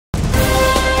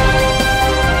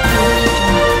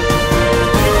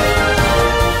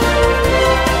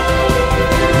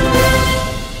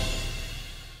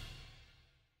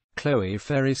Chloe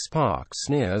Ferry sparks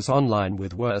sneers online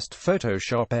with worst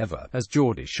Photoshop ever, as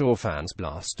Geordie Shore fans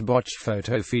blast botched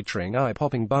photo featuring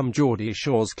eye-popping bum. Geordie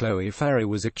Shore's Chloe Ferry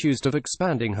was accused of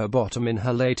expanding her bottom in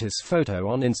her latest photo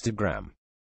on Instagram.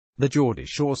 The Geordie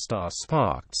Shore star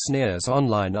sparked sneers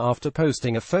online after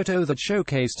posting a photo that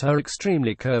showcased her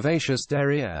extremely curvaceous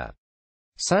derriere.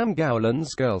 Sam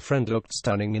Gowland's girlfriend looked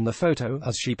stunning in the photo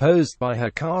as she posed by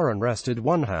her car and rested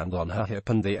one hand on her hip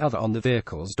and the other on the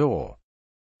vehicle's door.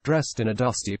 Dressed in a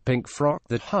dusty pink frock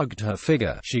that hugged her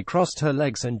figure, she crossed her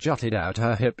legs and jutted out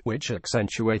her hip, which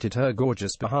accentuated her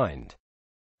gorgeous behind.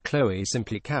 Chloe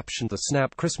simply captioned the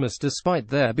snap Christmas. Despite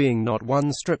there being not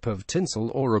one strip of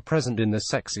tinsel or a present in the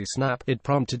sexy snap, it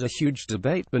prompted a huge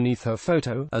debate beneath her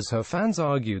photo, as her fans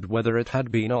argued whether it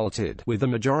had been altered, with the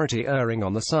majority erring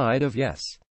on the side of yes.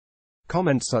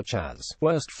 Comments such as,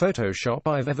 "Worst Photoshop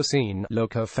I've ever seen,"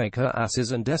 "Look her fake her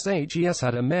asses," and "SHES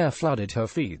had a mare" flooded her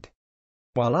feed.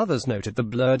 While others noted the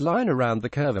blurred line around the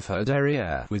curve of her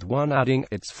derriere, with one adding,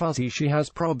 "It's fuzzy, she has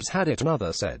probs had it."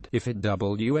 Another said, "If it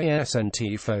wasn't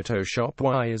Photoshop,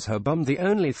 why is her bum the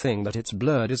only thing that it's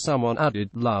blurred?" As someone added,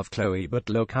 "Love Chloe, but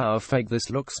look how fake this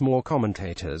looks." More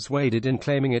commentators waded in,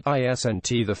 claiming it isn't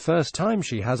the first time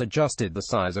she has adjusted the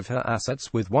size of her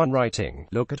assets, with one writing,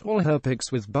 "Look at all her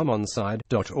pics with bum on side,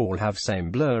 all have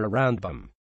same blur around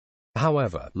bum."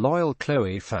 However, loyal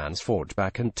Chloe fans fought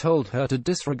back and told her to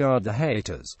disregard the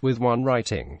haters, with one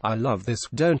writing, "I love this,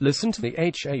 don't listen to the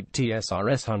haters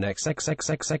hun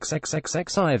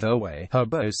xxxxxxxxx." Either way, her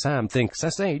beau Sam thinks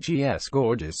SHES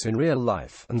gorgeous in real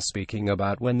life, and speaking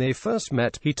about when they first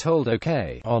met, he told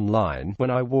OK Online,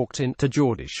 "When I walked in to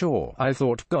Geordie Shore, I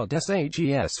thought, God,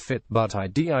 SHES fit, but I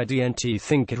didn't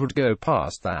think it would go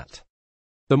past that.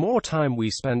 The more time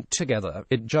we spent together,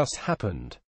 it just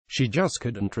happened. She just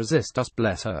couldn't resist us,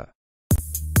 bless her."